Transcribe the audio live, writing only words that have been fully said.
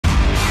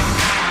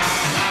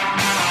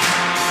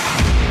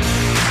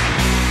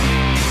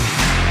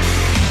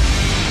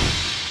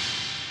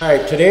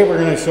Alright, today we're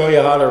going to show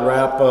you how to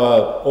wrap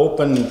a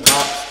open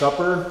top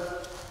scupper.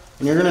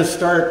 And you're going to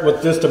start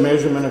with just a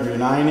measurement of your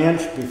 9"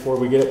 before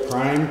we get it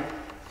primed.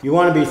 You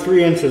want to be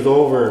 3 inches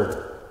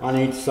over on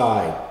each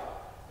side.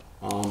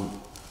 And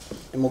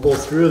we'll go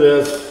through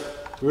this.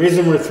 The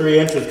reason we're 3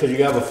 inches is because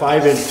you have a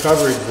 5"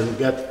 coverage and you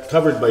get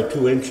covered by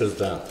 2 inches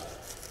then.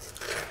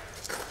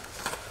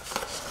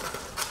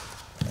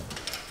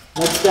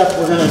 Next step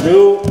we're going to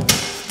do,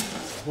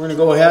 we're going to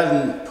go ahead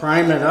and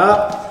prime it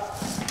up.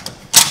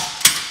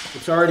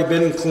 It's already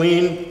been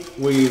cleaned.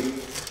 We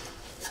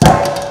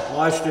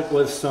washed it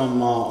with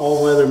some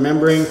all-weather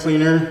membrane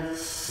cleaner.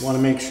 You want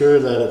to make sure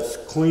that it's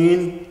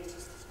clean.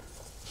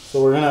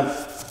 So we're going to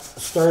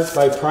start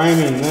by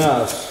priming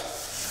this.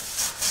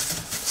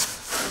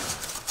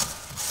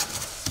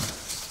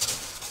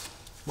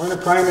 We're going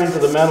to prime into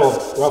the metal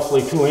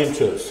roughly 2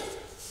 inches.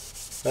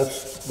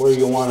 That's where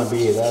you want to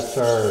be. That's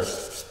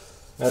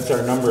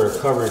our number of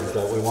coverage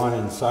that we want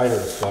inside of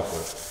the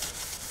scupper.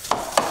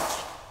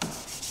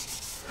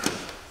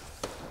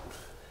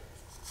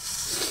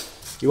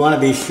 You want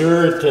to be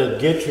sure to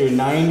get your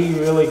 90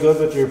 really good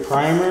with your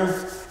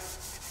primer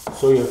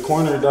so your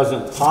corner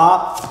doesn't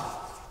pop.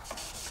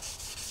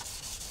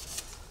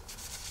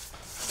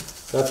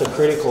 That's a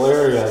critical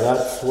area.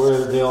 That's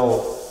where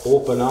they'll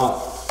open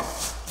up.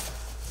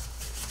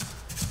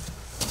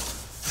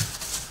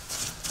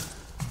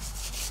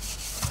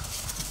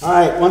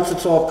 Alright, once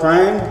it's all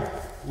primed,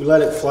 we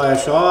let it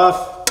flash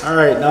off.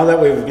 Alright, now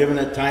that we've given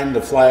it time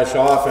to flash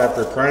off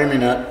after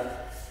priming it,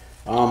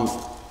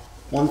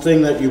 one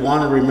thing that you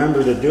want to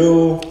remember to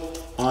do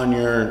on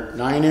your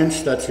 9",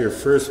 that's your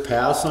first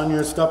pass on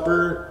your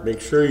scupper,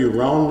 make sure you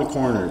round the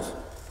corners.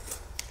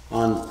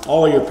 On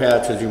all your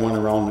patches you want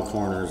to round the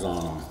corners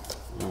on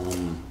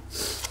them.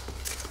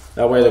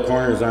 That way the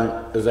corners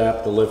aren't as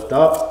apt to lift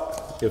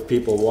up. If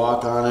people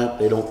walk on it,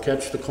 they don't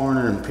catch the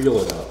corner and peel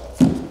it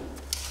up.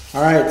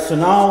 Alright, so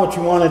now what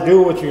you want to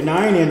do with your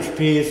 9"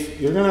 piece,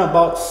 you're going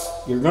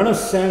to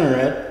center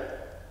it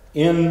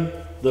in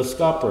the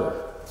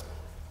scupper.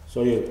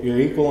 So you're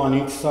equal on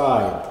each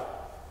side.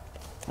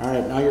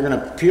 Alright, now you're going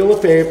to peel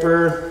the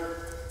paper.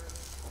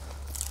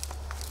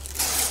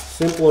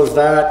 Simple as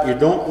that. You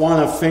don't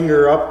want to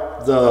finger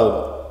up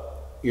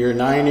your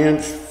 9"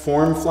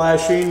 form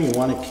flashing. You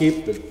want to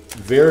keep it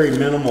very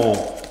minimal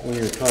when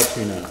you're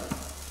touching it.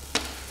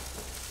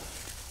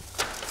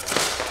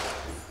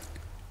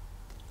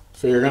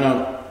 So you're going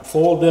to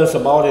fold this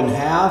about in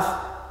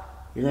half.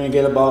 You're going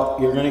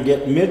to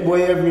get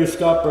midway of your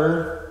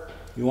scupper.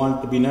 You want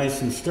it to be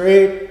nice and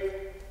straight.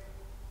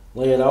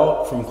 Lay it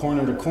out from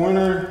corner to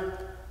corner.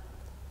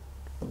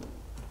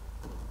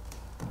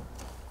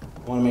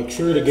 Want to make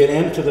sure to get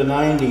into the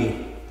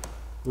 90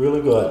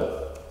 really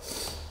good.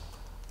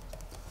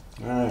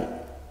 Alright.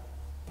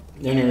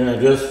 Then you're going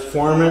to just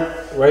form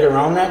it right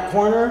around that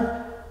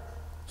corner.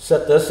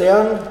 Set this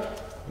end.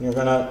 And you're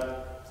going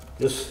to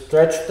just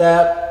stretch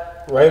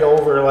that right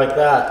over like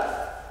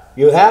that.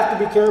 You have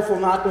to be careful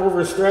not to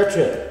overstretch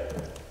it.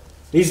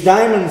 These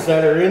diamonds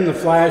that are in the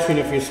flashing,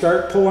 if you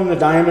start pulling the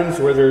diamonds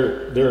where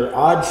they're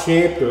odd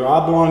shaped or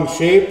oblong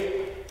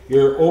shaped,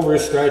 you're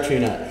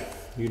overstretching it.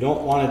 You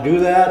don't want to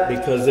do that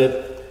because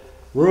it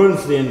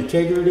ruins the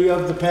integrity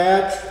of the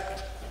patch.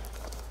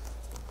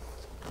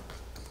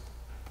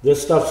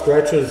 This stuff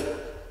stretches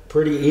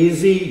pretty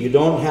easy. You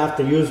don't have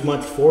to use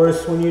much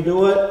force when you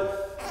do it.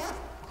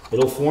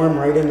 It'll form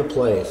right into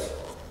place.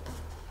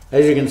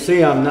 As you can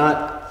see, I'm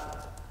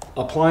not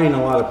applying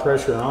a lot of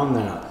pressure on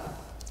that.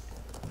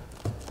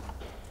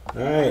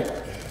 Alright,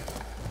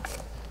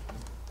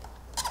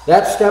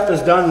 that step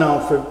is done now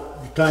for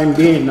the time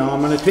being. Now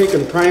I'm going to take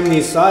and prime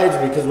these sides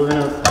because we're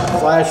going to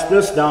flash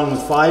this down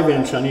with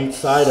 5" on each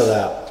side of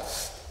that.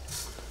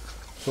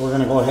 So we're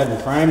going to go ahead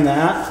and prime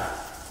that.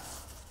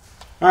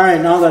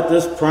 Alright, now that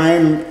this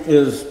prime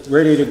is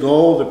ready to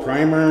go, the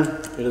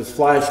primer is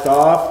flashed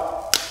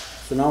off.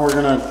 So now we're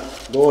going to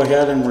go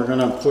ahead and we're going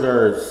to put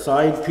our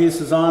side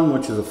pieces on,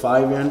 which is a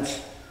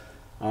 5"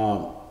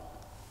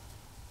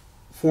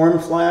 form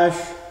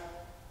flash.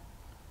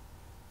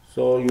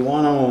 So you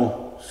want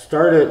to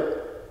start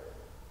it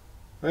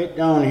right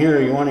down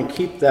here. You want to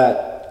keep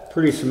that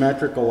pretty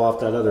symmetrical off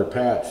that other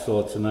patch so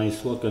it's a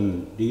nice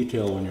looking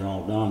detail when you're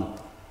all done.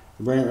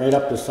 Bring it right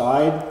up the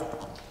side,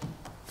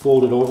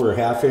 fold it over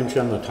 1/2"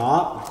 on the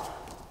top.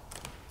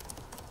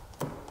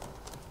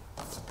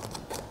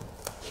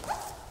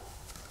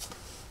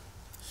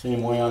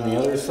 Same way on the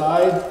other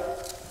side.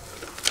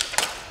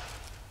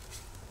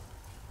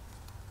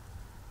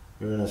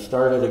 You're going to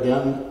start it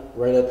again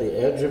right at the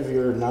edge of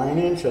your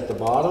 9" at the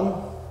bottom.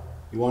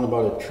 You want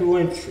about a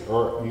 2",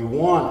 or you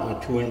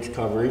want a 2"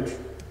 coverage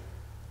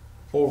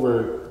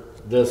over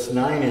this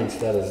 9"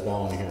 that is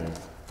down here.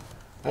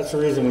 That's the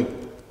reason we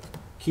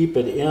keep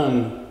it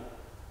in.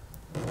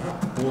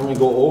 We only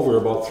go over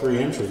about 3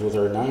 inches with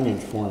our 9"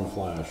 form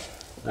flash.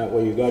 That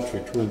way you got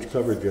your 2"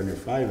 coverage on your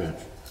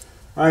 5".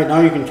 Alright,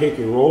 now you can take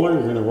your roller.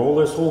 You're going to roll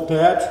this whole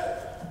patch.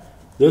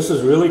 This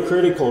is really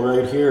critical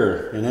right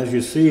here, and as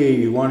you see,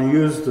 you want to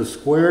use the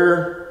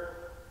square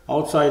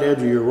outside edge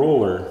of your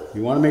roller.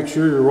 You want to make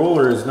sure your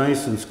roller is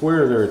nice and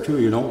square there too.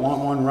 You don't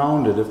want one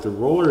rounded. If the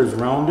roller is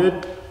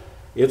rounded,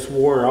 it's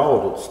wore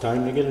out. It's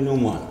time to get a new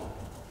one.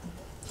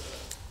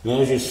 And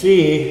as you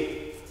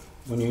see,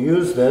 when you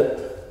used it,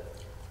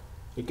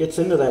 it gets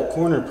into that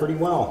corner pretty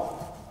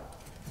well.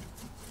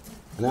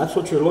 And that's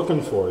what you're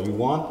looking for. You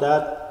want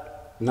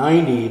that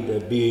 90 to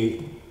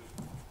be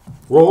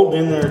rolled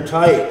in there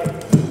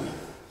tight.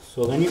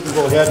 So then you can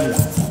go ahead and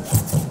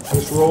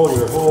just roll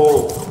your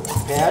whole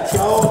patch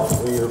out,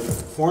 or your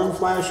form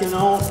flashing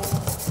out.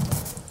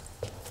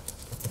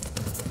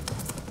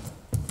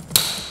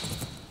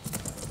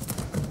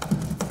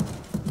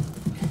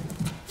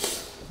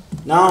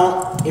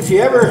 Now, if you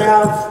ever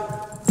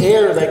have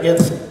air that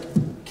gets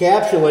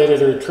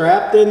encapsulated or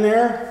trapped in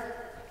there,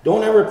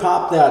 don't ever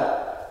pop that.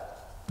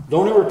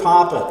 Don't ever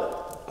pop it.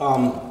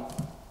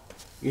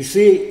 You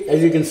see,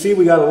 as you can see,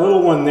 we got a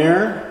little one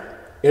there.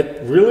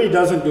 It really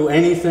doesn't do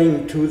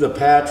anything to the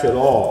patch at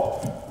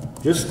all.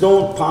 Just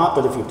don't pop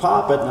it. If you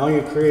pop it, now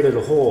you created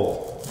a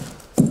hole.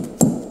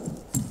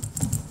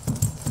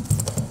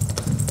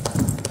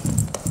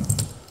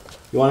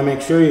 You want to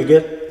make sure you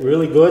get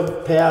really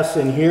good pass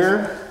in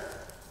here.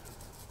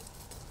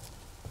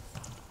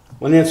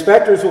 When the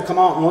inspectors will come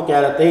out and look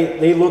at it,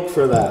 they look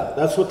for that.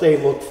 That's what they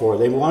look for.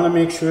 They want to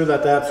make sure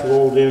that that's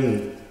rolled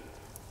in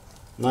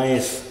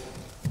nice.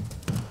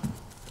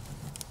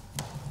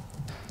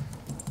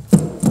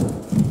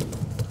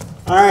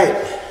 All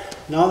right,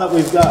 now that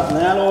we've gotten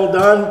that all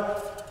done,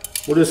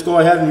 we'll just go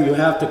ahead and you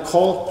have to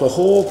caulk the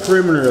whole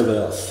perimeter of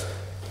this.